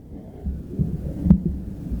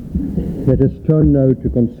Let us turn now to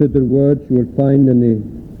consider words you will find in the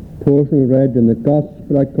portion we read in the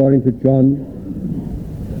Gospel according to John,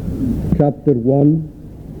 chapter 1,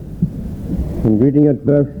 and reading at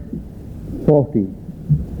verse 40.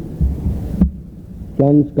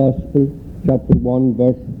 John's Gospel, chapter 1,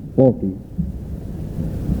 verse 40.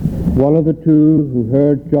 One of the two who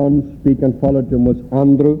heard John speak and followed him was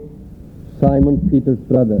Andrew, Simon Peter's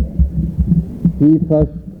brother. He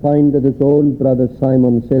first findeth his own brother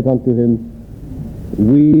Simon, and saith unto him,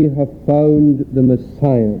 We have found the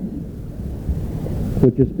Messiah,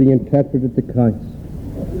 which is being interpreted the Christ.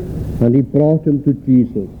 And he brought him to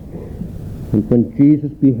Jesus. And when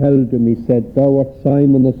Jesus beheld him, he said, Thou art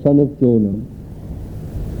Simon the son of Jonah.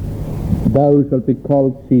 Thou shalt be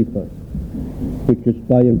called Cephas, which is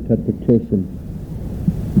by interpretation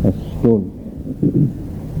a stone.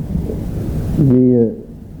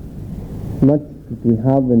 Much that we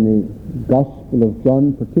have in the Gospel of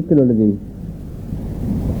John, particularly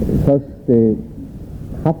the first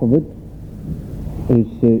half of it, is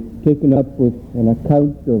taken up with an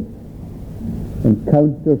account of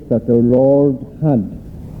encounters that our Lord had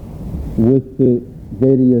with the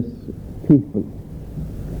various people.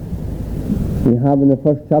 We have in the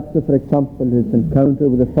first chapter, for example, his encounter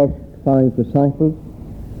with the first 5 disciples,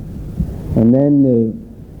 and then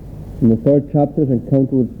in the third chapter, his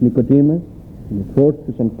encounter with Nicodemus. In the fourth,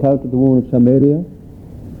 his encounter with the woman of Samaria.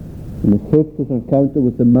 In the fifth, his encounter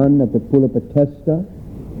with the man at the pool of Bethesda.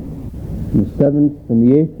 In the seventh and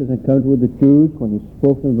the eighth, his encounter with the Jews, when he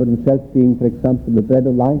spoke about himself being, for example, the bread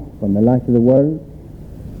of life and the light of the world.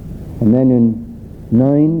 And then in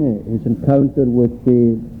 9, his encounter with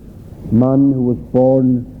the man who was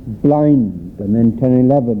born blind. And then 10 and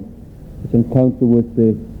 11, his encounter with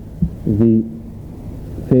the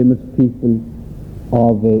famous people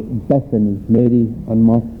of Bethany, Mary and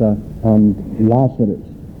Martha and Lazarus.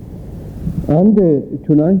 And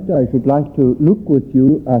tonight I should like to look with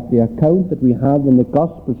you at the account that we have in the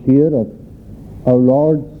Gospels here of our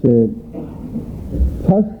Lord's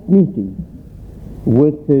first meeting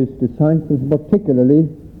with his disciples, particularly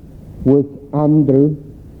with Andrew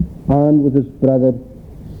and with his brother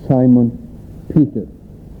Simon Peter.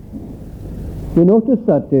 You notice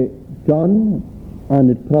that John, and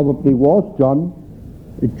it probably was John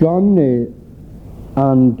and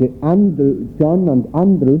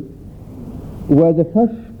Andrew were the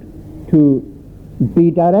first to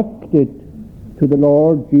be directed to the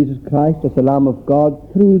Lord Jesus Christ as the Lamb of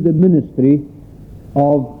God through the ministry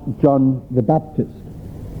of John the Baptist.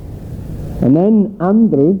 And then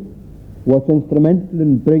Andrew was instrumental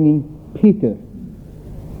in bringing Peter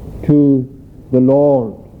to the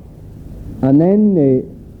Lord. And then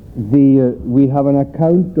we have an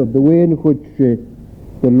account of the way in which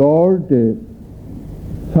the Lord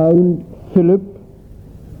found Philip,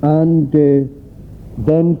 and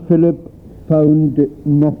then Philip found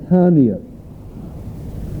Nathanael.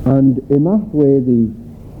 And in that way, the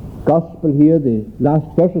Gospel here, the last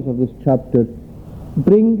verses of this chapter,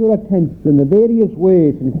 bring your attention the various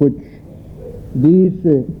ways in which these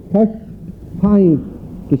first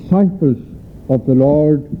 5 disciples of the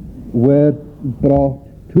Lord were brought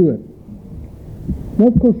to it. Now,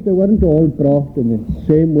 of course, they weren't all brought in the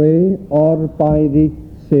same way or by the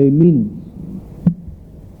same means.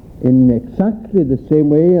 In exactly the same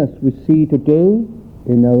way as we see today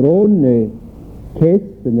in our own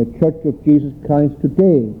case in the Church of Jesus Christ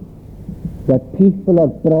today, that people are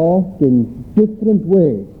brought in different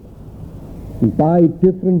ways and by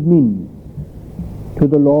different means to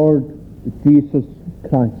the Lord Jesus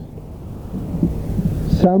Christ.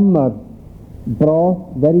 Some are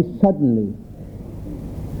brought very suddenly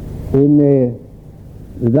in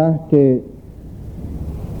that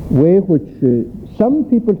way which some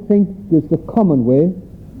people think is the common way,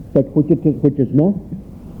 but which is not.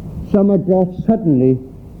 Some are brought suddenly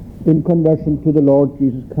in conversion to the Lord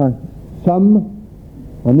Jesus Christ. Some,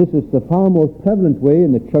 and this is the far more prevalent way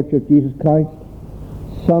in the Church of Jesus Christ,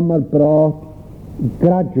 some are brought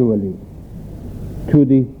gradually to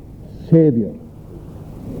the Saviour.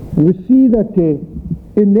 And we see that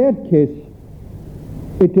in their case,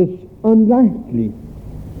 it is unlikely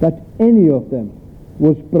that any of them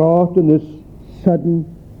was brought in this sudden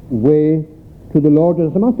way to the Lord.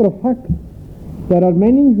 As a matter of fact, there are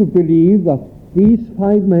many who believe that these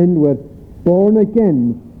 5 men were born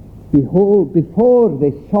again before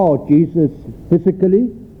they saw Jesus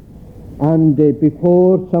physically, and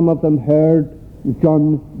before some of them heard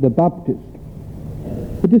John the Baptist.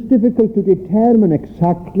 It is difficult to determine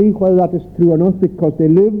exactly whether that is true or not, because they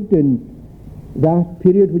lived in that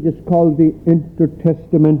period which is called the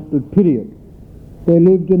intertestamental period. They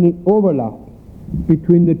lived in the overlap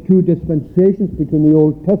between the two dispensations, between the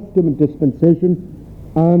Old Testament dispensation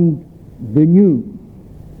and the New.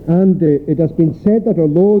 And it has been said that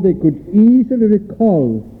although they could easily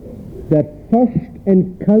recall their first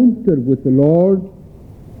encounter with the Lord,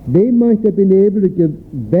 they might have been able to give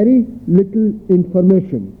very little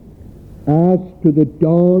information as to the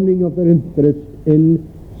dawning of their interest in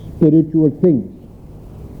spiritual things.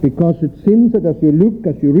 Because it seems that as you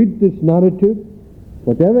read this narrative,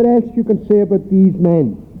 whatever else you can say about these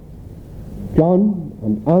men, John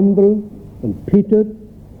and Andrew and Peter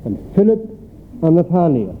and Philip and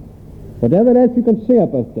Nathaniel, whatever else you can say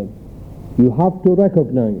about them, you have to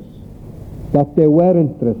recognize that they were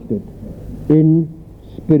interested in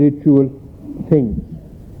spiritual things.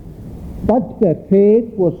 But their faith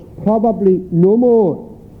was probably no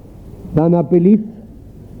more than a belief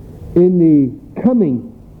in the coming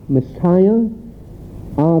Messiah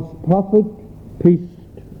as prophet, priest,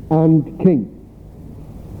 and king.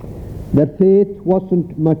 Their faith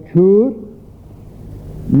wasn't mature,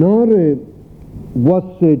 nor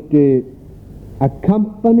was it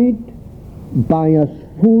accompanied by as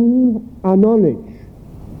full a knowledge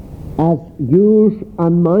as yours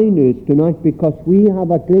and mine is tonight, because we have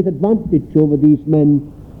a great advantage over these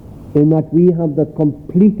men in that we have the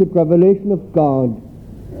completed revelation of God.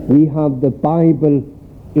 We have the Bible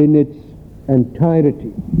in its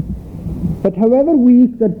entirety. But however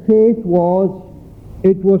weak their faith was,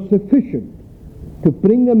 it was sufficient to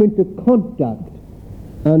bring them into contact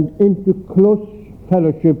and into close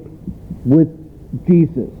fellowship with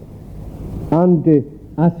Jesus. And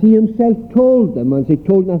as he himself told them, as he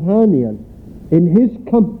told Nathaniel, in his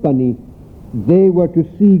company they were to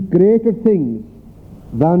see greater things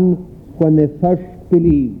than when they first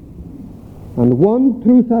believed. And one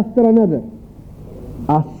truth after another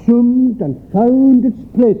assumed and found its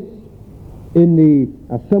place in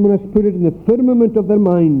the, as someone has put it, in the firmament of their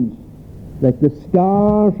minds, like the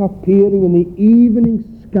stars appearing in the evening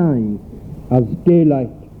sky as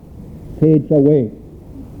daylight fades away.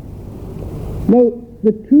 Now,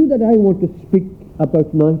 the two that I want to speak about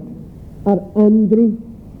tonight are Andrew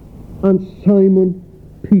and Simon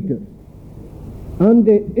Peter. And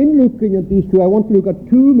in looking at these two, I want to look at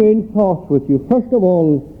two main thoughts with you. First of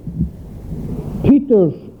all,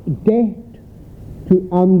 Peter's debt to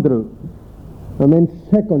Andrew. And then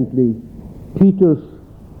secondly, Peter's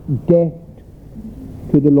debt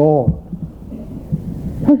to the Lord.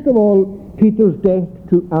 First of all, Peter's debt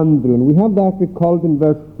to Andrew. And we have that recounted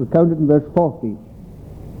in verse 40.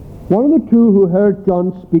 One of the two who heard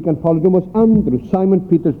John speak and followed him was Andrew, Simon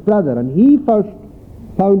Peter's brother. And he first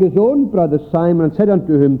found his own brother Simon and said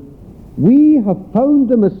unto him, We have found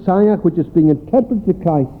the Messiah, which is being interpreted to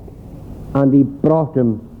Christ. And he brought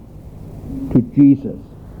him to Jesus.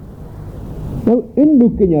 Now, in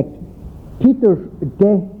looking at Peter's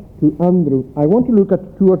debt to Andrew, I want to look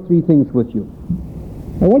at two or three things with you.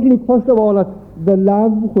 I want to look first of all at the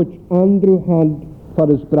love which Andrew had for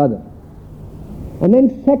his brother. And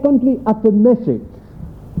then secondly, at the message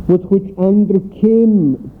with which Andrew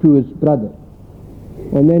came to his brother.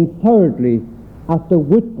 And then thirdly, at the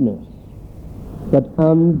witness that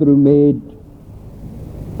Andrew made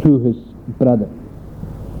to his brother.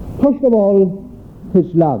 First of all, his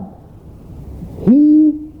love.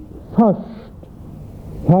 He first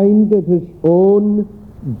findeth his own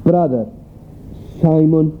brother,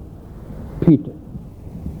 Simon Peter.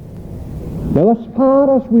 Now, as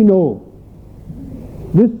far as we know,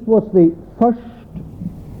 this was the first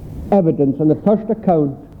evidence and the first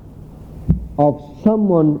account of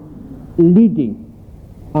someone leading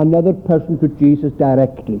another person to Jesus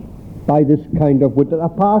directly by this kind of witness,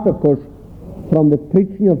 apart, of course, from the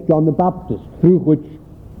preaching of John the Baptist, through which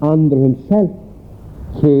Andrew himself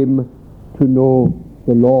came to know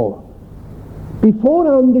the Lord.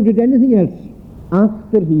 Before Andrew did anything else,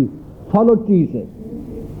 after he followed Jesus,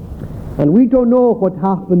 and we don't know what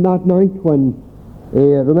happened that night when,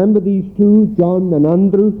 remember these two, John and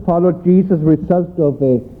Andrew, followed Jesus as a result of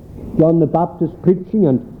John the Baptist preaching,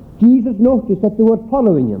 and Jesus noticed that they were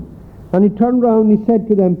following him. And he turned round and he said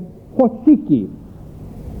to them, What seek ye?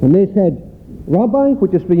 And they said, Rabbi,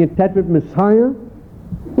 which is being interpreted Messiah,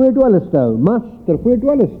 where dwellest thou? Master, where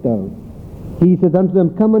dwellest thou? He said unto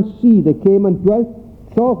them, Come and see. They came and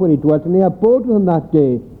saw where he dwelt, and they abode with him that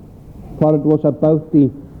day, for it was about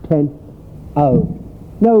the 10th hour.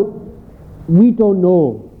 Now, we don't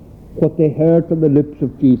know what they heard from the lips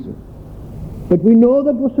of Jesus, but we know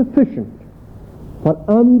that it was sufficient for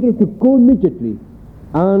Andrew to go immediately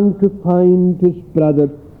and to find his brother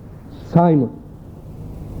Simon.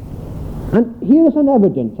 And here is an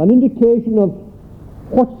evidence, an indication of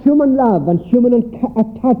what human love and human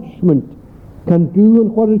attachment can do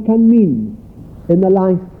and what it can mean in the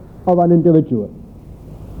life of an individual.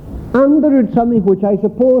 And there is something which I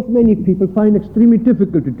suppose many people find extremely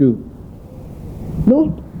difficult to do.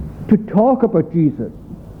 Not to talk about Jesus,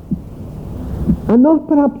 and not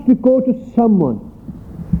perhaps to go to someone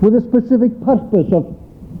with a specific purpose of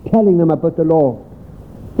telling them about the Lord.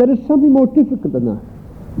 There is something more difficult than that.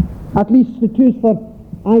 At least it is for,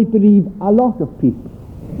 I believe, a lot of people.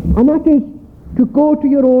 And that is to go to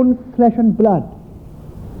your own flesh and blood,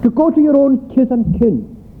 to go to your own kith and kin,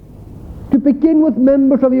 to begin with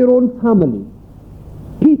members of your own family,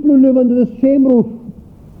 people who live under the same roof,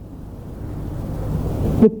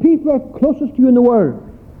 the people who are closest to you in the world,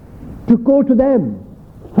 to go to them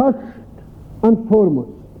first and foremost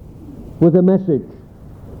with a message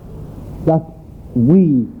that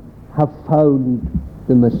we have found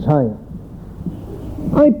the Messiah.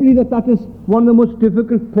 I believe that that is one of the most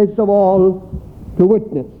difficult places of all to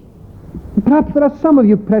witness. Perhaps there are some of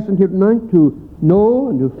you present here tonight who know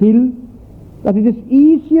and who feel that it is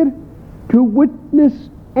easier to witness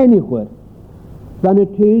anywhere than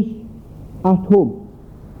it is at home.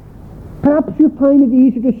 Perhaps you find it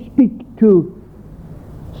easier to speak to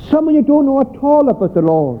someone you don't know at all about the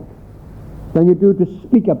Lord than you do to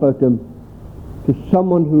speak about Him to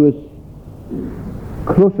someone who is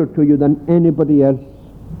closer to you than anybody else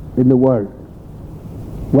in the world.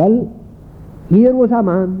 Well, here was a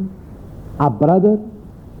man, a brother,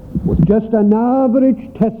 with just an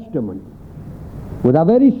average testimony, with a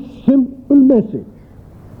very simple message.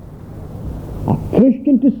 A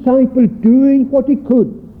Christian disciple doing what he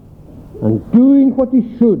could and doing what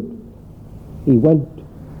he should. He went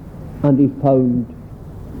and he found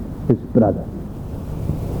his brother.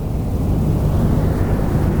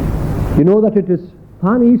 You know that it is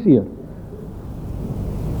far easier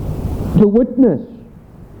to witness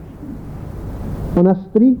on a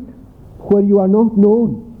street where you are not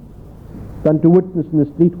known than to witness in the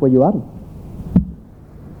street where you are.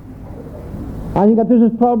 I think that this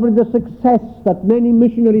is probably the success that many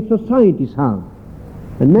missionary societies have,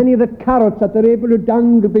 and many of the carrots that they're able to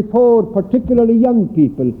dangle before particularly young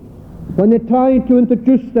people when they try to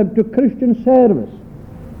introduce them to Christian service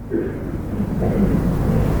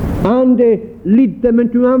and lead them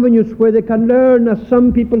into avenues where they can learn, as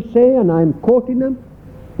some people say, and I'm quoting them,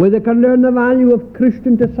 where they can learn the value of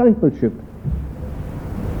Christian discipleship,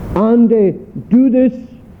 and do this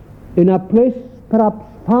in a place perhaps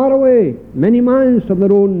far away, many miles from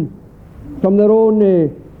their own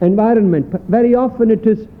environment. Very often it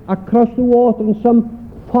is across the water in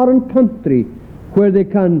some foreign country where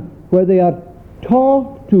they are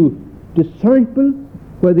taught to disciple,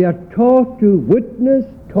 where they are taught to witness,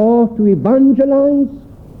 taught to evangelize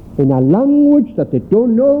in a language that they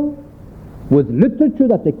don't know, with literature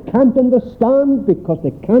that they can't understand because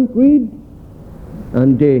they can't read.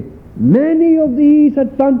 And many of these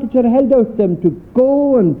advantages are held out to them to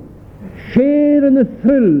go and share in the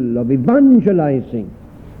thrill of evangelizing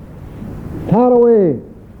far away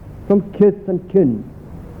from kith and kin.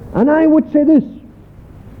 And I would say this,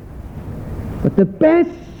 that the best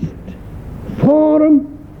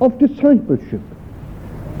form of discipleship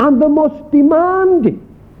and the most demanding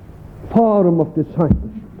form of discipleship,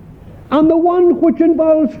 and the one which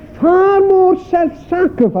involves far more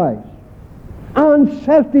self-sacrifice and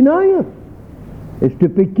self-denial, is to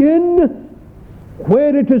begin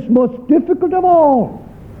where it is most difficult of all,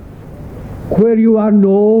 where you are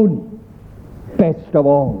known best of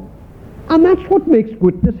all. And that's what makes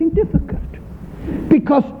witnessing difficult,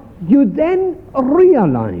 because you then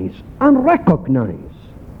realize and recognize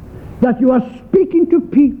that you are speaking to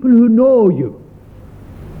people who know you,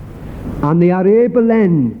 and they are able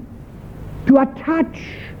then to attach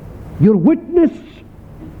your witness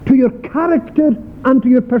to your character and to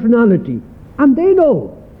your personality, and they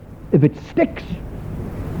know if it sticks.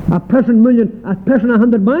 A person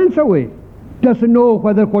 100 miles away doesn't know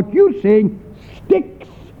whether what you're saying sticks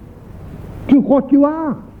to what you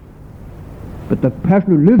are, but the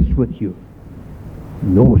person who lives with you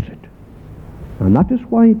knows it. And that is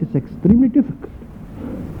why it is extremely difficult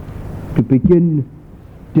to begin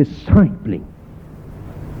discipling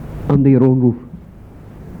under your own roof.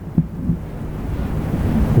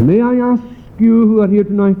 May I ask you who are here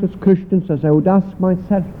tonight as Christians, as I would ask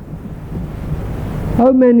myself,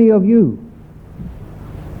 how many of you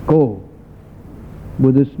go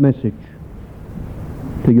with this message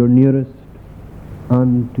to your nearest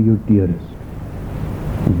and to your dearest?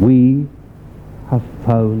 We have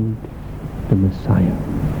found the Messiah.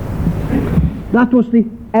 That was the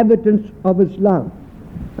evidence of his love.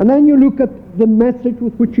 And then you look at the message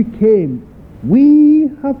with which he came. We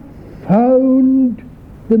have found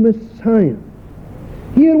the Messiah.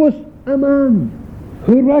 Here was a man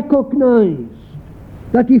who recognized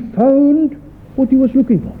that he found what he was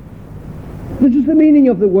looking for. This is the meaning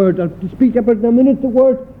of the word. I'll speak about in a minute. The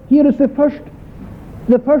word here is the first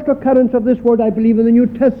occurrence of this word, I believe, in the New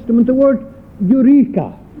Testament, the word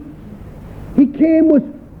eureka. He came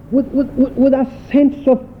with a sense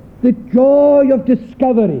of the joy of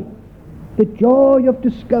discovery. The joy of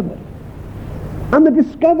discovery. And the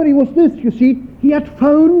discovery was this, you see, he had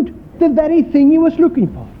found the very thing he was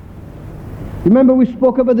looking for. Remember, we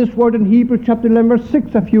spoke about this word in Hebrews chapter 11 verse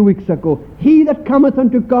 6 a few weeks ago. He that cometh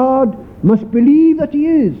unto God must believe that he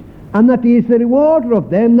is, and that he is the rewarder of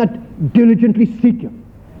them that diligently seek him.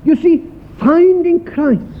 You see, finding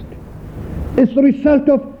Christ is the result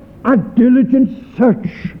of a diligent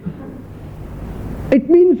search. It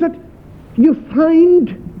means that you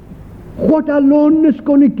find what alone is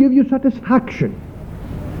going to give you satisfaction,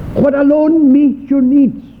 what alone meets your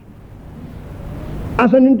needs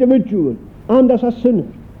as an individual and as a sinner.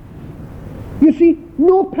 You see,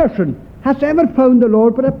 no person has ever found the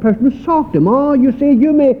Lord but a person who sought him. Oh, you say,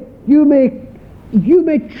 you may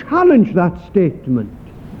challenge that statement.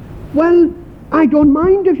 Well, I don't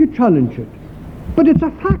mind if you challenge it, but it's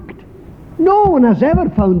a fact. No one has ever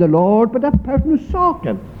found the Lord but a person who sought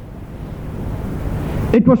him.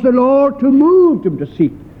 It was the Lord who moved him to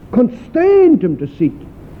seek, constrained him to seek.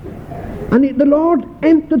 And the Lord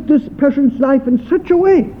entered this person's life in such a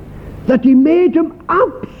way that he made him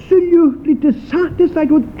absolutely dissatisfied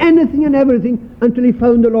with anything and everything until he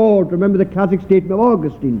found the Lord. Remember the classic statement of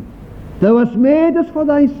Augustine: Thou hast made us for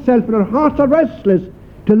thyself, and our hearts are restless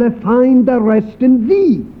till they find their rest in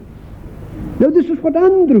thee. Now this is what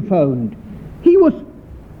Andrew found.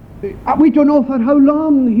 We don't know for how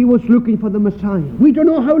long he was looking for the Messiah. We don't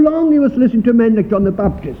know how long he was listening to men like John the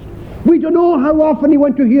Baptist. We don't know how often he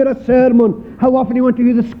went to hear a sermon, how often he went to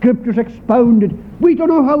hear the scriptures expounded. We don't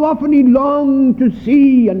know how often he longed to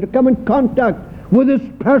see and to come in contact with this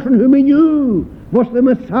person whom he knew was the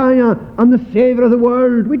Messiah and the Saviour of the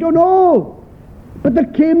world. We don't know. But there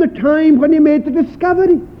came a time when he made the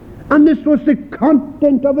discovery, and this was the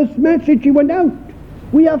content of his message. He went out.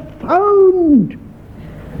 We have found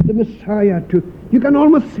the Messiah. You can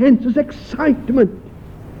almost sense his excitement,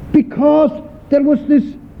 because there was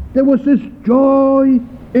this joy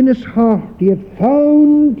in his heart. He had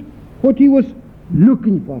found what he was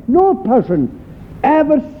looking for. No person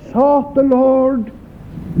ever sought the Lord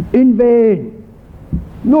in vain.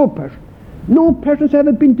 No person. No person has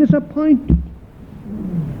ever been disappointed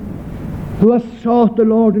who has sought the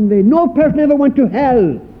Lord in vain. No person ever went to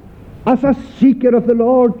hell as a seeker of the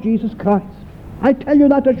Lord Jesus Christ. I tell you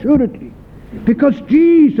that assuredly, because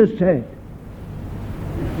Jesus said,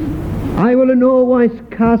 I will in no wise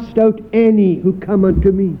cast out any who come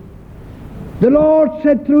unto me. The Lord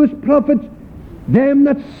said through his prophets, them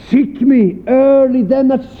that seek me early, them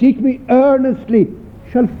that seek me earnestly,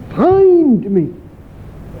 shall find me.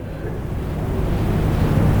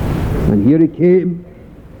 And here he came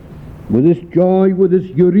with his joy, with his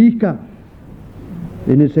eureka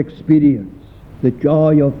in his experience, the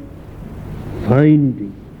joy of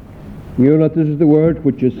finding. You know that this is the word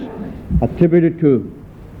which is attributed to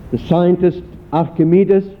the scientist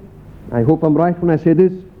Archimedes. I hope I'm right when I say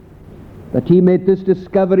this, that he made this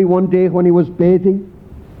discovery one day when he was bathing.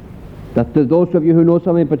 That those of you who know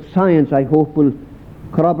something about science, I hope, will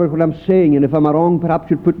corroborate what I'm saying, and if I'm wrong,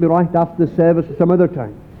 perhaps you'll put me right after the service at some other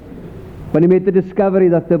time. When he made the discovery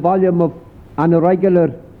that the volume of an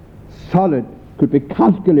irregular solid could be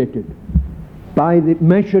calculated by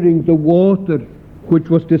measuring the water which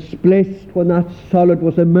was displaced when that solid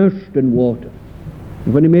was immersed in water.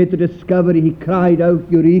 And when he made the discovery, he cried out,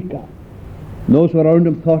 Eureka! And those around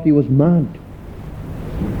him thought he was mad.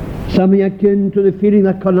 Something akin to the feeling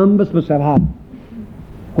that Columbus must have had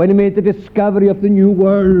when he made the discovery of the new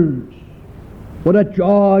world. What a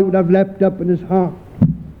joy would have leapt up in his heart.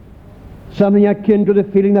 Something akin to the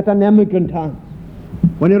feeling that an emigrant has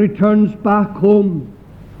when he returns back home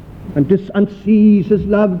and sees his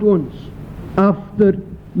loved ones after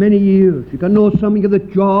many years. You can know something of the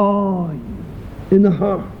joy in the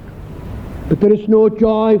heart. But there is no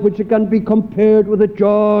joy which can be compared with the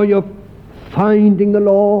joy of finding the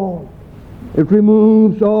Lord. It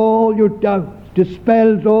removes all your doubts,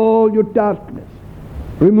 dispels all your darkness,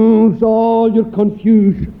 removes all your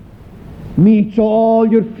confusion, meets all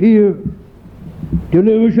your fear,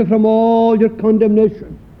 delivers you from all your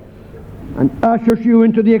condemnation, and ushers you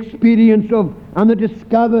into the experience of and the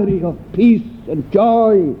discovery of peace and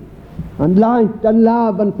joy and light and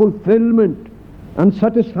love and fulfillment and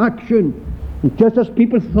satisfaction. And just as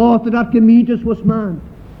people thought that Archimedes was mad,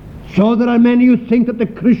 so there are many who think that the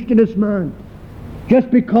Christian is mad. just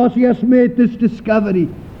because he has made this discovery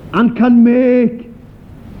and can make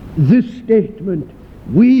this statement,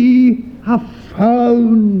 we have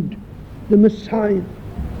found the Messiah.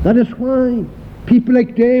 That is why people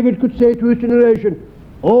like David could say to his generation,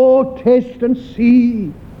 oh, taste and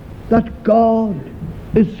see that God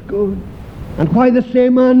is good. And why the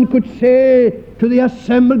same man could say to the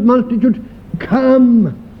assembled multitude,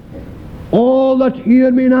 come, all that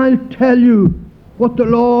hear me, and I'll tell you what the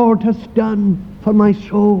Lord has done for my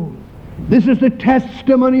soul. This is the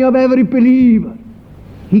testimony of every believer.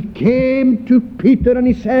 He came to Peter and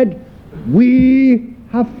he said, we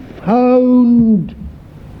have found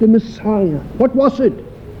the Messiah. What was it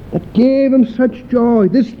that gave him such joy?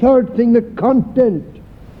 This third thing, the content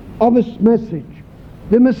of his message,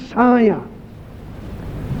 the Messiah.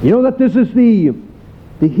 You know that this is the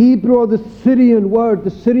Hebrew or the Syrian word,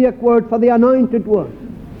 the Syriac word for the anointed one.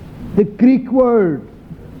 The Greek word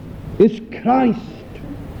is Christ,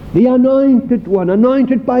 the anointed one,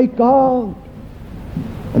 anointed by God.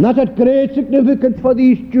 And that had great significance for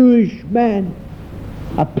these Jewish men.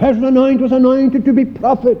 A person anointed was anointed to be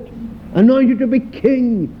prophet, anointed to be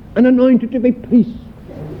king, and anointed to be priest.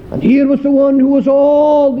 And here was the one who was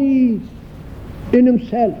all these in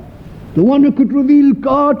himself. The one who could reveal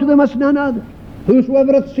God to them as none other.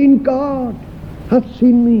 Whosoever hath seen God hath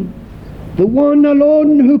seen me. The one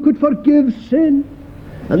alone who could forgive sin,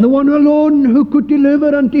 and the one alone who could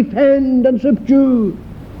deliver and defend and subdue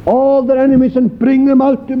all their enemies and bring them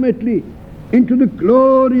ultimately into the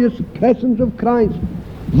glorious presence of Christ.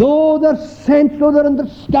 Though their sense or their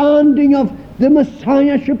understanding of the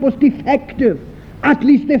Messiahship was defective, at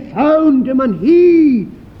least they found him, and he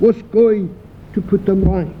was going to put them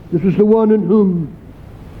right. This was the one in whom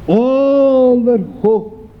all their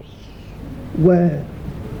hopes were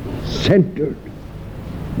centered.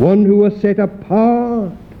 One who was set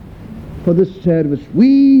apart for the service.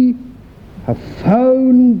 We have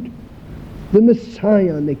found the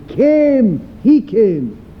Messiah. And he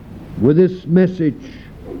came with this message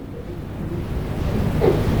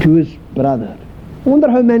to his brother. I wonder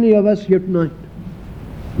how many of us here tonight,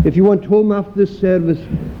 if you went home after this service,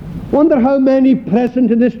 wonder how many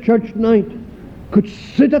present in this church tonight could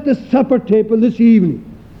sit at the supper table this evening,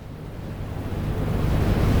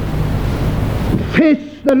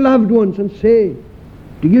 face their loved ones and say,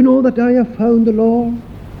 do you know that I have found the Lord?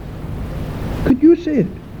 Could you say it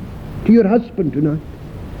to your husband tonight?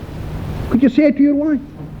 Could you say it to your wife?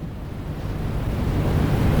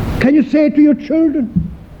 Can you say it to your children?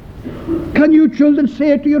 Can you children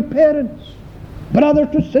say it to your parents? Brother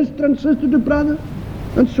to sister and sister to brother,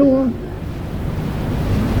 and so on.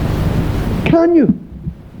 Can you?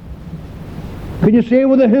 Can you say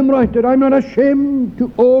with a hymn writer, I'm not ashamed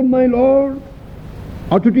to own my Lord,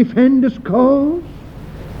 or to defend his cause,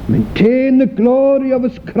 maintain the glory of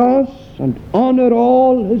his cross, and honor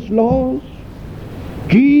all his laws?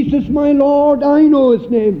 Jesus my Lord, I know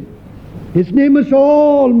his name. His name is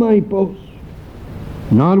all my boast.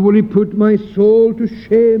 Nor will he put my soul to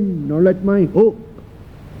shame, nor let my hope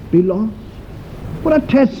be lost. What a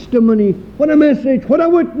testimony, what a message, what a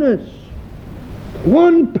witness.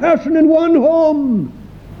 One person in one home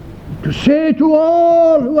to say to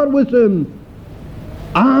all who are with him,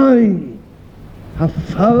 I have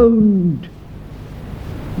found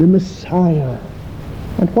the Messiah.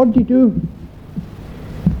 And what did he do?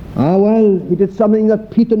 Well, he did something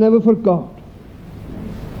that Peter never forgot.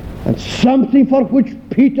 And something for which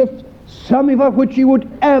he would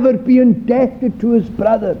ever be indebted to his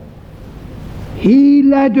brother. He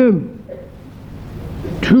led him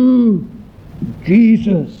to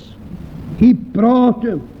Jesus. He brought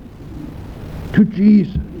him to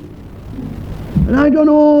Jesus. And I don't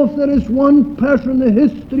know if there is one person in the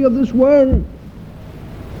history of this world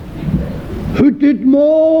who did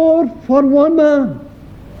more for one man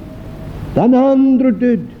than Andrew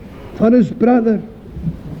did for his brother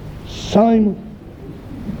Simon.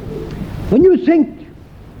 When you think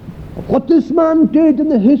of what this man did in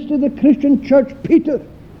the history of the Christian church, Peter,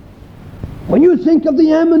 when you think of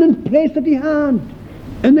the eminent place that he had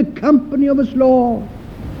in the company of his Lord,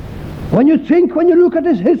 when you look at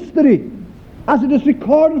his history as it is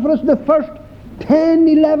recorded for us in the first 10,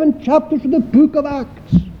 11 chapters of the book of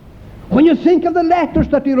Acts, when you think of the letters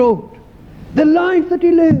that he wrote, the life that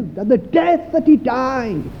he lived, and the death that he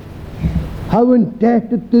died, how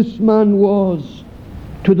indebted this man was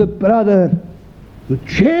to the brother who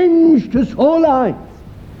changed his whole life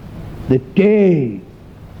the day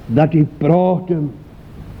that he brought him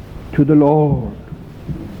to the Lord.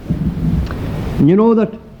 And you know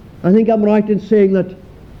that, I think I'm right in saying that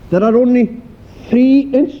there are only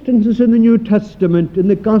 3 instances in the New Testament, in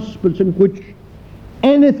the Gospels, in which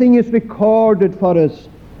anything is recorded for us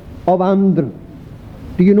of Andrew.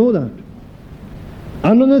 Do you know that?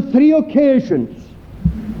 And on the 3 occasions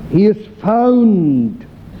he is found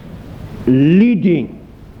leading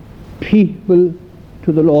people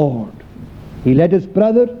to the Lord. He led his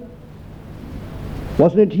brother.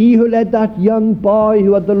 Wasn't it he who led that young boy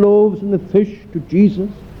who had the loaves and the fish to Jesus?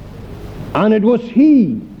 And it was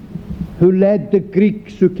he who led the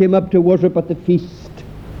Greeks who came up to worship at the feast,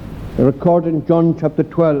 recorded in John chapter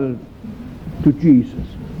 12, to Jesus.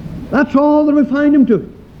 That's all that we find him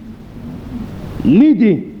doing.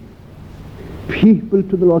 Leading people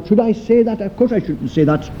to the Lord. Should I say that? Of course I shouldn't say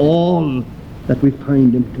that's all that we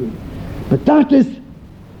find him doing. But that is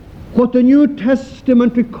what the New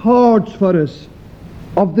Testament records for us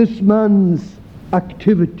of this man's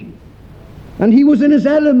activity. And he was in his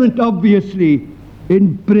element, obviously,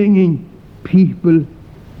 in bringing people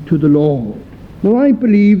to the Lord. Now I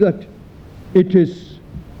believe that it is,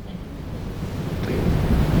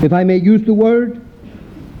 if I may use the word,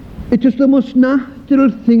 it is the most natural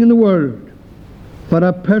thing in the world for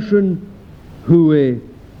a person who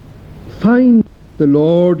finds the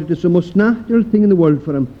Lord. It is the most natural thing in the world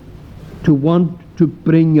for him to want to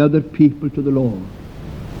bring other people to the Lord.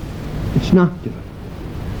 It's natural.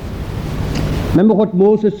 Remember what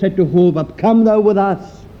Moses said to Hobab, "Come thou with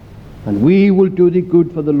us, and we will do thee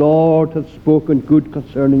good, for the Lord hath spoken good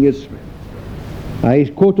concerning Israel." I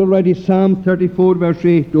quote already Psalm 34 verse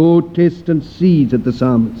 8, "O taste and see," said the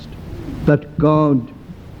psalmist, "that God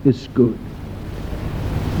is good."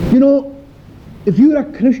 You know, if you're a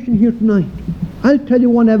Christian here tonight, I'll tell you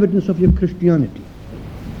one evidence of your Christianity.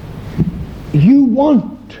 You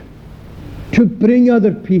want to bring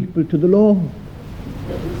other people to the Lord.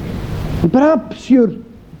 And perhaps your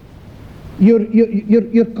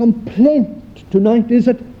complaint tonight is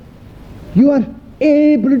that you are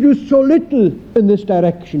able to do so little in this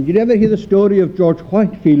direction. Did you ever hear the story of George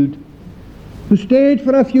Whitefield, who stayed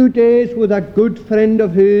for a few days with a good friend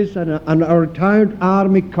of his and a retired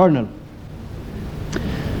army colonel?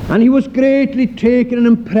 And he was greatly taken and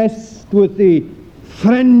impressed with the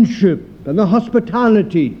friendship and the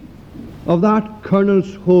hospitality of that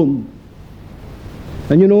colonel's home.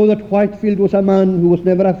 And you know that Whitefield was a man who was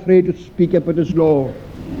never afraid to speak about his Lord.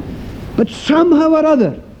 But somehow or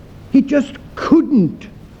other, he just couldn't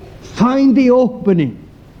find the opening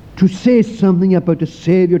to say something about the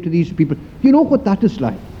Saviour to these people. You know what that is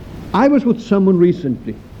like? I was with someone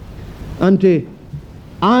recently, and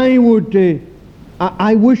I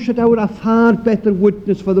wish that I were a far better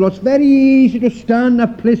witness for the Lord. It's very easy to stand in a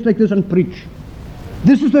place like this and preach.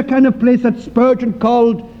 This is the kind of place that Spurgeon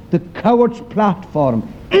called the coward's platform.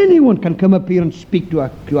 Anyone can come up here and speak to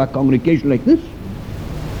a congregation like this.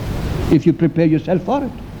 If you prepare yourself for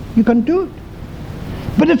it, you can do it.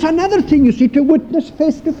 But it's another thing, you see, to witness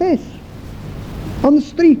face to face, on the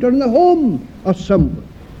street or in the home of someone.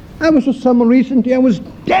 I was with someone recently. I was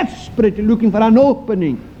desperately looking for an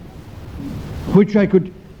opening which I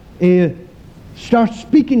could start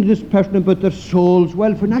speaking to this person about their soul's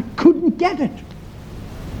welfare, and I couldn't get it.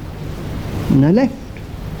 And I left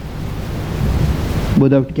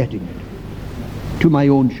without getting it, to my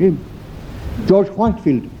own shame. George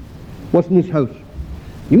Whitefield was in his house.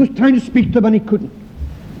 He was trying to speak to them and he couldn't.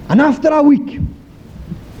 And after a week,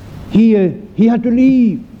 he had to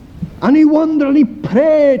leave. And he wondered and he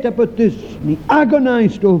prayed about this, and he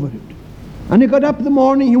agonized over it. And he got up in the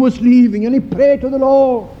morning, he was leaving, and he prayed to the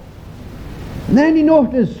Lord. And then he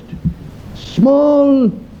noticed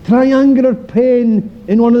small triangular pane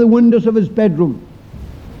in one of the windows of his bedroom.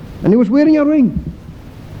 And he was wearing a ring.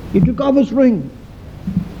 He took off his ring.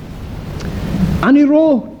 And he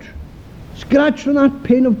wrote, scratched on that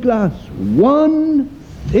pane of glass, "One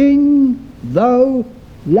thing thou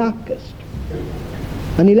lackest."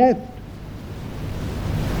 And he left.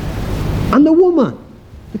 And the woman,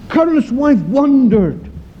 the colonel's wife, wondered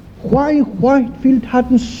why Whitefield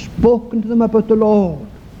hadn't spoken to them about the Lord.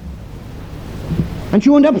 And she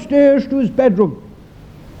went upstairs to his bedroom.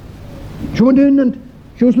 She went in and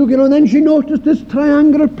she was looking around, and then she noticed this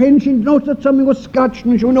triangular pane. She noticed that something was scratched,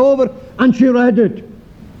 and she went over and she read it.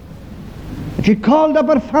 And she called up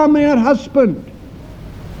her family and her husband.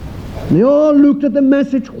 And they all looked at the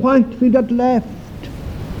message Whitefield had left.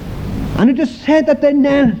 And it is said that they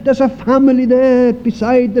knelt as a family there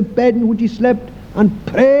beside the bed in which he slept and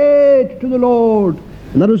prayed to the Lord.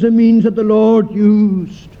 And that was a means that the Lord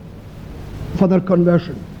used for their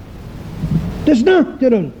conversion. It is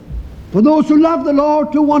natural for those who love the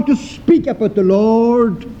Lord to want to speak about the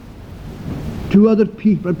Lord to other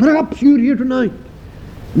people. Perhaps you're here tonight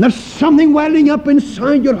and there's something welling up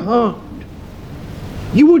inside your heart.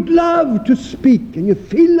 You would love to speak, and you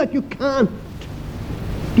feel that you can't.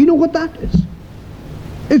 Do you know what that is?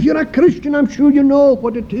 If you're a Christian, I'm sure you know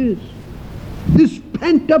what it is. This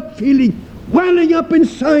pent-up feeling welling up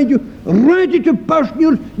inside you, ready to burst.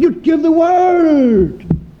 You'd give the world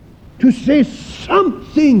to say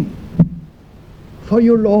something for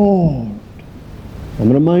your Lord.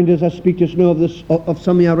 I'm reminded, as I speak just now, of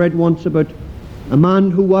something I read once about a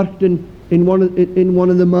man who worked in one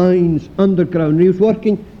of the mines underground. He was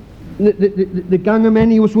working, the gang of men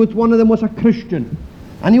he was with, one of them was a Christian,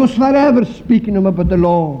 and he was forever speaking to him about the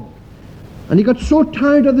Lord. And he got so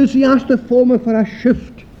tired of this, he asked the foreman for a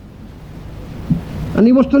shift, and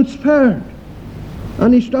he was transferred,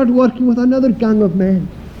 and he started working with another gang of men.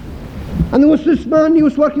 And there was this man, he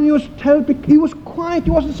was working, he was quiet, he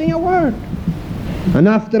wasn't saying a word. And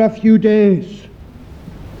after a few days,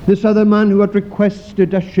 this other man who had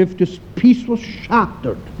requested a shift, his peace was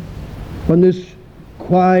shattered when this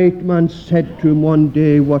quiet man said to him one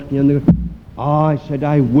day, working on the, I said,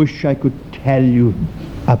 I wish I could tell you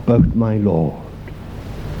about my Lord.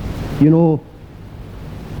 You know,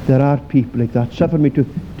 there are people like that. Suffer me to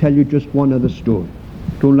tell you just one other story.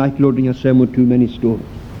 Don't like loading yourself with too many stories.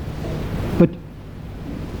 But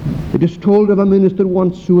it is told of a minister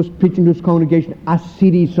once who was preaching to his congregation a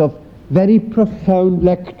series of very profound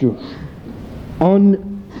lectures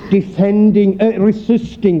on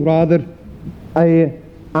resisting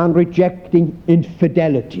and rejecting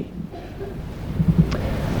infidelity.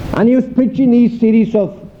 And he was preaching these series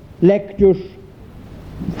of lectures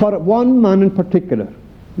for one man in particular.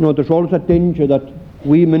 You know, there's always a danger that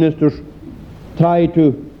we ministers try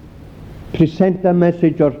to present a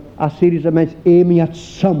message or a series of messages aiming at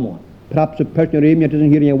someone. Perhaps a person you're aiming at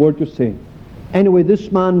isn't hearing a word you're saying. Anyway,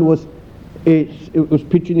 this man was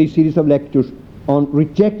preaching these series of lectures on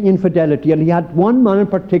rejecting infidelity, and he had one man in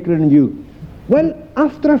particular in view. Well,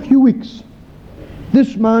 after a few weeks,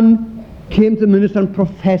 this man came to the minister and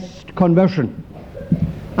professed conversion.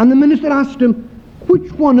 And the minister asked him,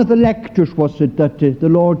 which one of the lectures was it that the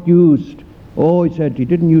Lord used? Oh, he said, he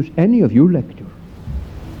didn't use any of your lectures.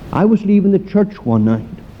 I was leaving the church one night.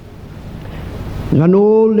 There's an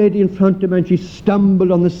old lady in front of me, and she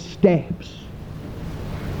stumbled on the steps.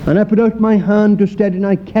 And I put out my hand to steady, and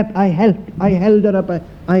I held her up.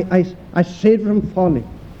 I saved her from falling.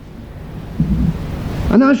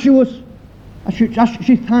 And as she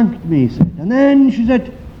thanked me, he said. And then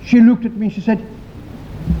she looked at me, she said,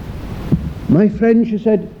 my friend, she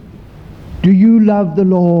said, do you love the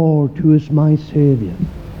Lord who is my Saviour?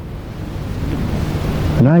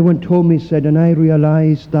 And I went home, he said, and I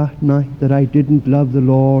realized that night that I didn't love the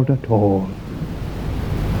Lord at all.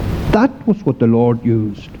 That was what the Lord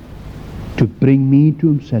used to bring me to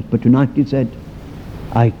himself. But tonight, he said,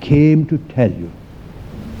 I came to tell you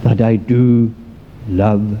that I do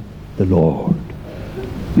love the Lord.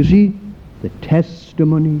 You see, the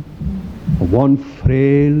testimony of one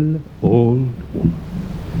frail old woman.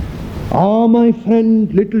 Ah, my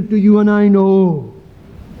friend, little do you and I know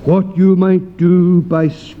what you might do by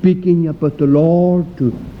speaking about the Lord to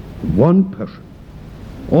one person.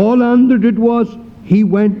 All Andrew did was he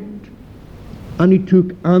went and he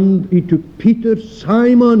took Peter,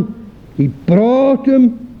 Simon, he brought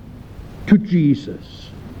him to Jesus.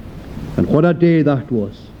 And what a day that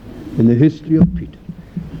was in the history of Peter.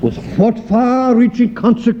 With what far-reaching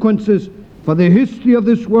consequences for the history of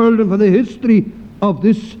this world and for the history of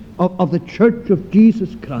the Church of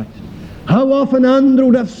Jesus Christ. How often Andrew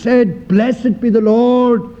would have said, blessed be the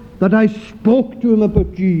Lord that I spoke to him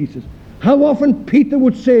about Jesus. How often Peter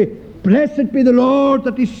would say, blessed be the Lord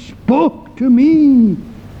that he spoke to me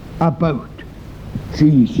about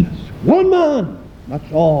Jesus. One man,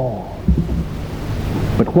 that's all.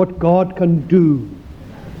 But what God can do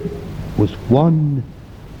with one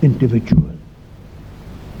individual.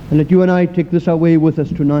 And let you and I take this away with us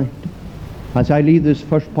tonight. As I leave this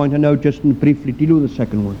first point, and now just briefly deal with the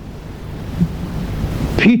second one.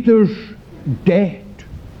 Peter's debt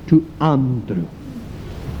to Andrew.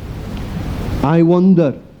 I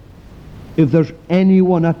wonder if there's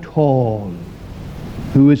anyone at all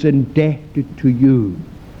who is indebted to you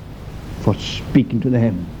for speaking to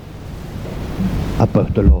them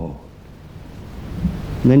about the Lord.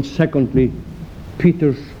 And then secondly,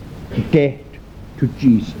 Peter's debt to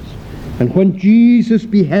Jesus. And when Jesus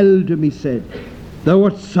beheld him, he said, thou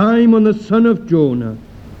art Simon the son of Jonah,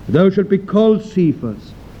 thou shalt be called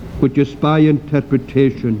Cephas, which is by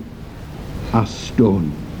interpretation a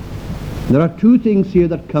stone. There are two things here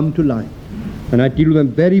that come to light, and I deal with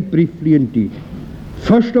them very briefly indeed.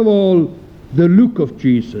 First of all, the look of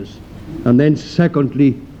Jesus, and then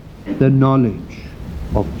secondly, the knowledge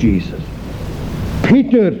of Jesus.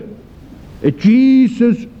 Peter,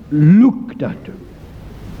 Jesus looked at him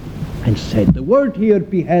and said, the word here,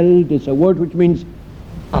 beheld, is a word which means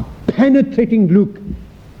a penetrating look.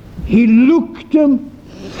 He looked him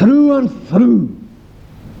through and through.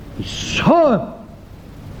 He saw him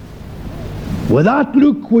with that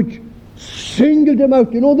look which singled him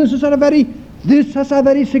out. You know, this has a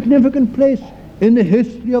very significant place in the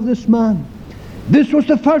history of this man. This was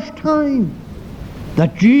the first time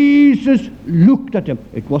that Jesus looked at him.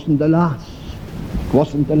 It wasn't the last. It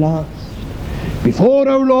wasn't the last. Before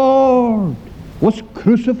our Lord was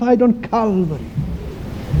crucified on Calvary,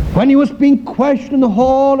 when he was being questioned in the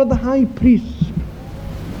hall of the high priest,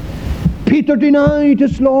 Peter denied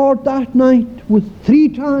his Lord that night with 3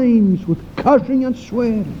 times, with cursing and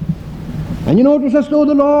swearing. And you know, it was as though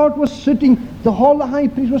the Lord was sitting, the hall of the high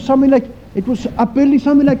priest was something like, it was a building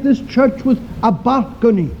something like this church with a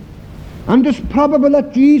balcony. And it's probable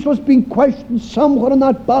that Jesus was being questioned somewhere on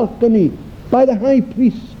that balcony by the high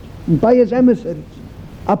priest and by his emissaries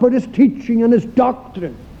about his teaching and his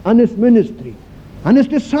doctrine and his ministry. And his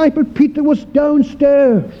disciple Peter was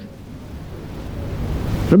downstairs.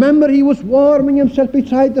 Remember, he was warming himself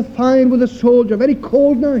beside the fire with a soldier, a very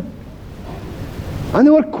cold night. And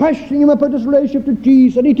they were questioning him about his relationship to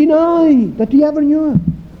Jesus, and he denied that he ever knew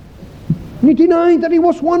him. And he denied that he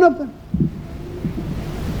was one of them.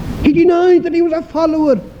 He denied that he was a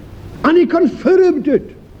follower, and he confirmed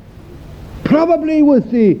it, probably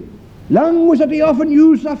with the language that he often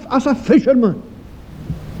used as a fisherman,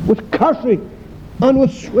 with cursing and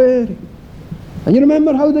with swearing. And you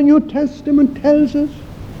remember how the New Testament tells us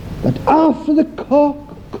that after the cock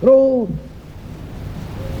crowed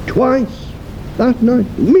twice that night,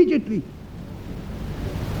 immediately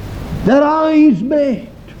their eyes met.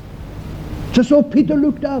 So Peter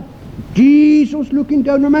looked up, Jesus looking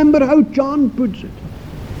down. Remember how John puts it.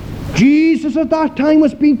 Jesus at that time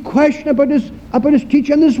was being questioned about his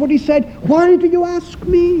teaching, and this is what he said: why do you ask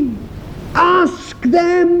me? Ask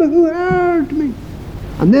them who heard me.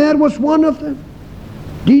 And there was one of them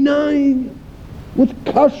denying him,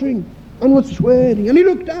 with cursing and with swearing. And he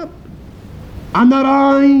looked up, and their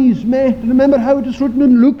eyes met. Remember how it is written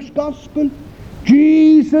in Luke's Gospel?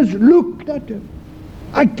 Jesus looked at him.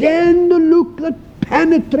 Again, the look that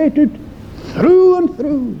penetrated through and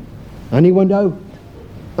through. And he went out,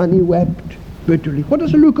 and he wept bitterly. What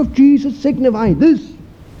does the look of Jesus signify? This: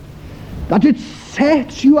 that it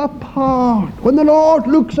sets you apart. When the Lord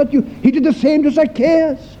looks at you, he did the same to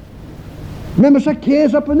Zacchaeus. Remember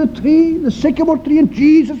Zacchaeus up in the tree, the sycamore tree, and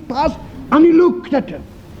Jesus passed, and he looked at him,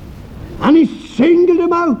 and he singled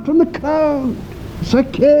him out from the crowd.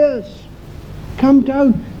 Zacchaeus, come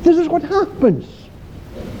down. This is what happens,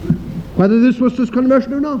 whether this was his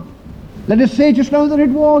conversion or not. Let us say just now that it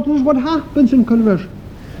was. This is what happens in conversion.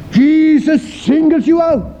 Jesus singles you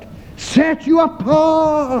out, sets you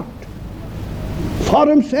apart for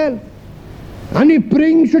himself, and he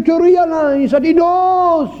brings you to realize that he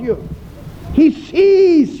knows you, he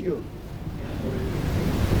sees you,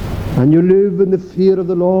 and you live in the fear of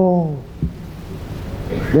the Lord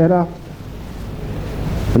thereafter.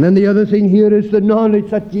 And then the other thing here is the knowledge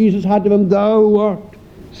that Jesus had of him. Thou art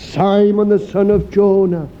Simon the son of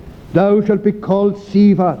Jonah, thou shalt be called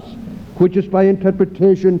Cephas, which is by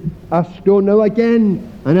interpretation a stone. Now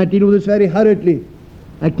again, and I deal with this very hurriedly,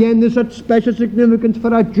 again this had special significance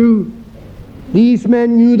for a Jew. These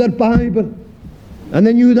men knew their Bible, and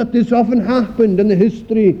they knew that this often happened in the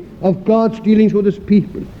history of God's dealings with his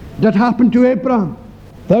people. That happened to Abraham.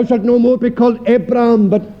 Thou shalt no more be called Abram,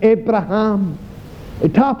 but Abraham.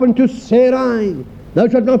 It happened to Sarai. Thou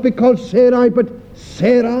shalt not be called Sarai, but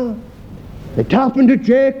Sarah. It happened to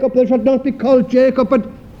Jacob. Thou shalt not be called Jacob, but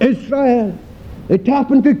Israel. It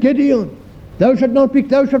happened to Gideon. Thou shalt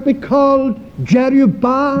be called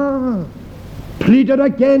Jerubbaal, pleaded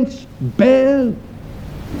against Baal.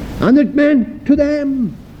 And it meant to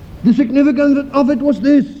them, the significance of it was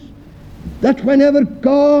this: that whenever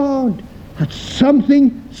God had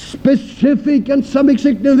something specific and something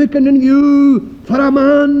significant in view for a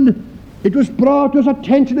man, it was brought to his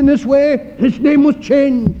attention in this way. His name was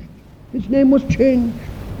changed. His name was changed.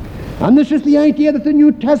 And this is the idea that the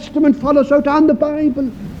New Testament follows out, and the Bible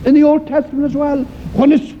in the Old Testament as well.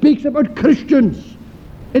 When it speaks about Christians,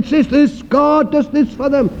 it says this: God does this for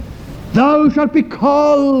them. Thou shalt be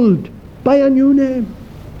called by a new name.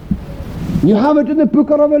 You have it in the book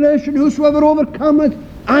of Revelation: whosoever overcometh,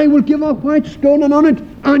 I will give a white stone, and on it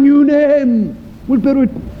a new name will be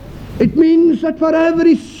written. It means that for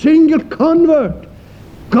every single convert,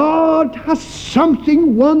 God has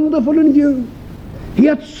something wonderful in view. He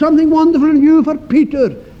had something wonderful in view for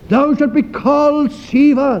Peter. Thou shalt be called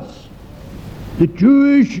Cephas. The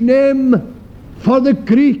Jewish name for the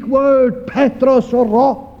Greek word Petros, or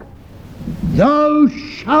rock. Thou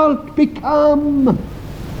shalt become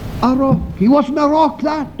a rock. He wasn't a rock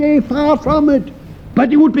that day, far from it. But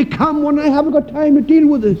he would become one. I haven't got time to deal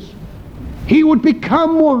with this. He would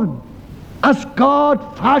become one as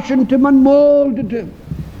God fashioned him and molded him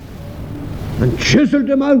and chiseled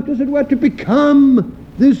him out, as it were, to become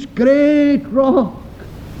this great rock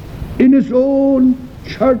in his own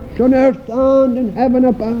church on earth and in heaven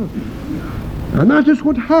above. And that is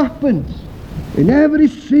what happens in every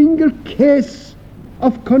single case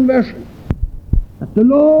of conversion. That the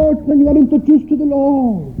Lord, when you are introduced to the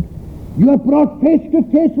Lord, you are brought face to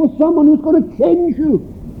face with someone who's going to change you.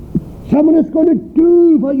 Someone who's going to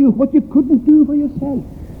do for you what you couldn't do for yourself.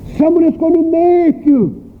 Someone who's going to make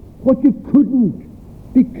you what you couldn't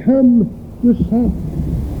become yourself.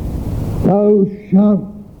 Thou shalt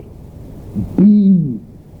be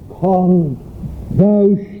called.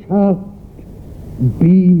 Thou shalt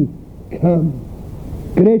become.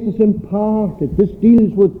 Grace is imparted. This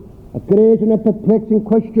deals with a great and a perplexing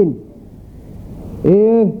question.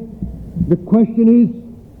 The question is,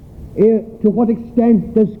 to what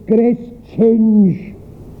extent does grace change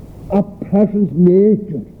a person's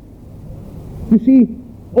nature? You see,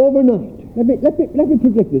 overnight, let me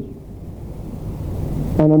put it like this,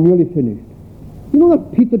 and I'm nearly finished. You know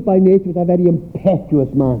that Peter by nature was a very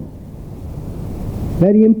impetuous man.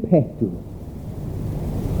 Very impetuous.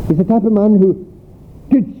 He's the type of man who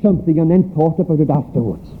did something and then thought about it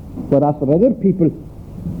afterwards. Whereas for other people,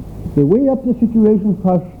 they weigh up the situation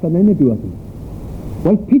first and then they do it.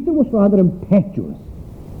 Well, Peter was rather impetuous.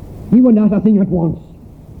 He went at a thing at once.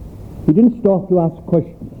 He didn't stop to ask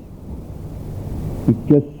questions. He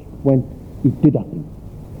just went, he did a thing.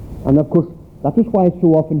 And of course, that was why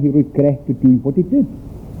so often he regretted doing what he did.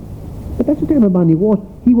 But that's the type of man he was.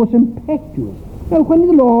 He was impetuous. Now, when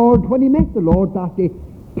he met the Lord that day,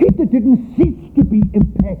 Peter didn't cease to be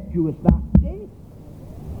impetuous that day.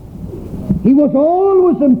 He was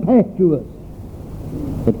always impetuous.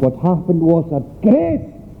 But what happened was that grace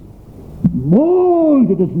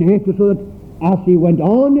molded his nature so that as he went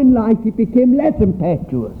on in life, he became less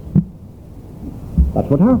impetuous. That's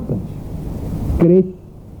what happens. Grace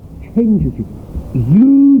changes you.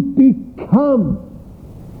 You become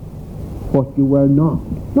what you were not.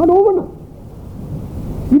 Not overnight.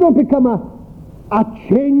 You don't become a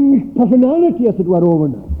changed personality, as it were,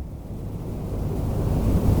 overnight.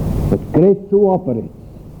 But grace so operates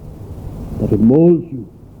that it molds you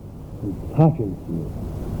and fashions you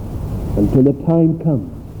until the time comes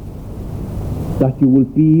that you will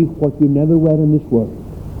be what you never were in this world.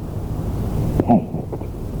 Perfect.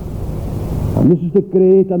 And this is the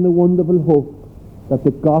great and the wonderful hope that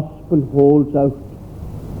the gospel holds out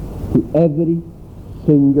to every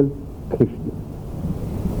single Christian.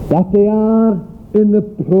 That they are in the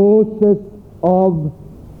process of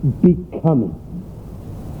becoming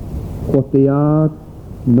what they are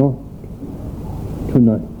not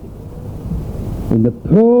tonight. In the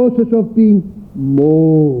process of being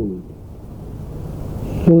molded,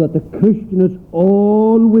 so that the Christian is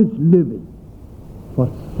always living for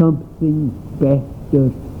something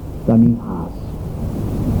better than he has.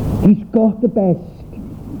 He's got the best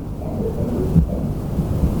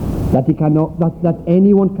that he cannot, that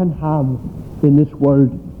anyone can have in this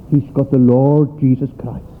world. He's got the Lord Jesus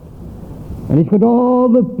Christ. And he's got all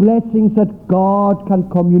the blessings that God can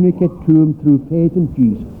communicate to him through faith in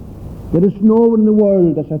Jesus. There is no one in the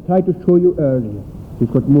world, as I tried to show you earlier, who's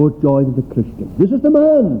got more joy than the Christian. This is the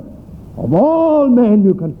man of all men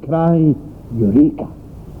who can cry, Eureka!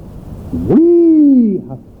 We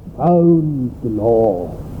have found the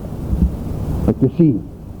Lord. But you see,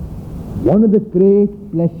 one of the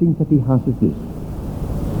great blessings that he has is this,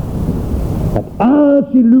 that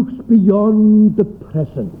as he looks beyond the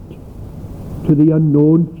present to the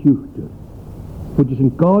unknown future, which is in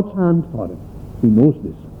God's hand for him, he knows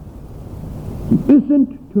this. He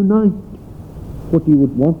isn't tonight what he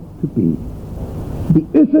would want to be. He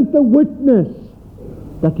isn't the witness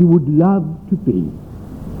that he would love to be.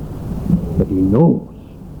 But he knows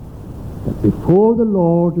that before the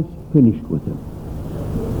Lord is finished with him,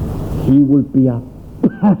 he will be a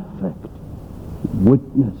perfect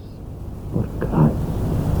witness for Christ.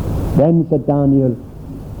 Then said Daniel,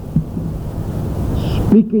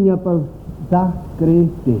 speaking about that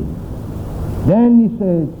great day, then he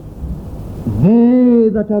says, they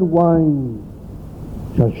that are wise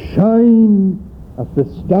shall shine as the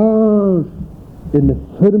stars in the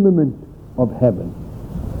firmament of heaven,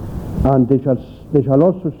 and they shall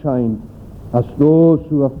also shine as those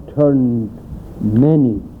who have turned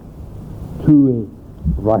many to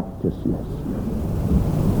a righteousness.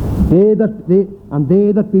 They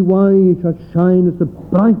that be wise shall shine as the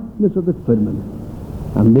brightness of the firmament,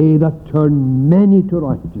 and they that turn many to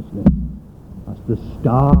righteousness as the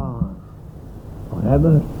stars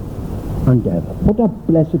forever and ever. What a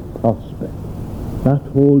blessed prospect that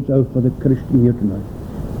holds out for the Christian here tonight,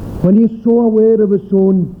 when he is so aware of his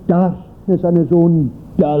own darkness and his own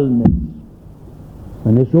dullness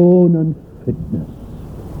and his own unfitness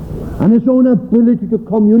and his own ability to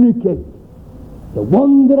communicate the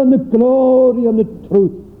wonder and the glory and the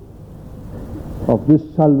truth of this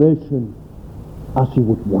salvation as he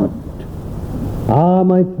would want. Ah,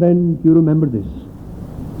 my friend, you remember this.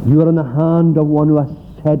 You are in the hand of one who has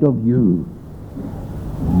said of you,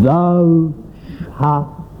 thou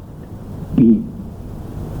shalt be.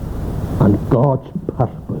 And God's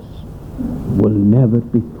purpose will never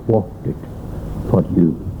be thwarted for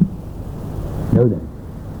you. Now then,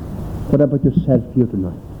 what about yourself here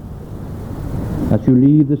tonight? As you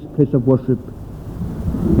leave this place of worship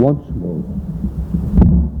once more,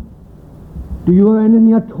 do you have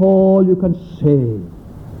anything at all you can say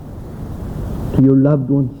to your loved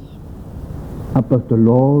ones about the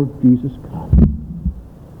Lord Jesus Christ?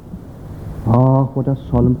 Ah, what a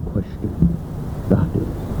solemn question that is.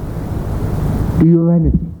 Do you have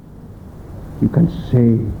anything you can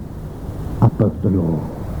say about the Lord?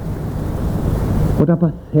 What a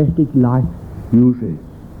pathetic life yours is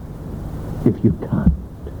if you can't.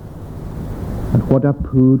 And what a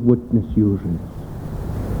poor witness yours is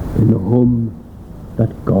in the home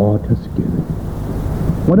that God has given.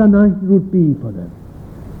 What a night it would be for them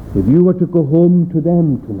if you were to go home to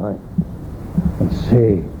them tonight and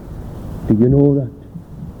say, do you know that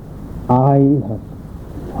I have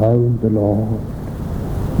found the Lord?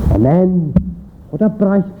 And then what a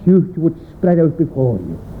bright future would spread out before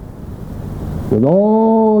you, with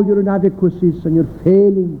all your inadequacies and your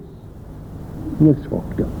failings and your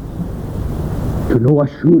shortcomings, to know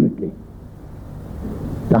assuredly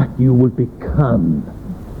that you will become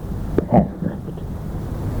perfect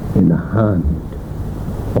in the hand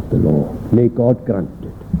of the Lord. May God grant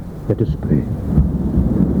it. Let us pray.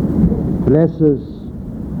 Bless us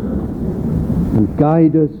and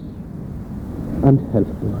guide us and help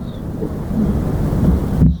us.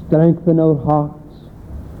 Strengthen our hearts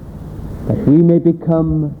that we may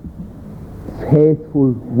become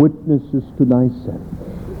faithful witnesses to thyself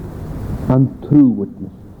and true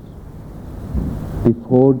witnesses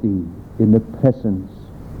before thee in the presence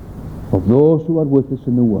of those who are with us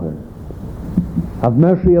in the world. Have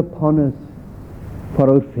mercy upon us for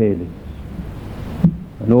our failings,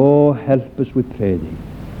 and oh, help us, we pray thee,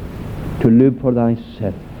 to live for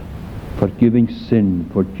thyself, forgiving sin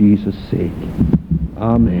for Jesus' sake.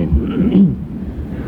 Amen.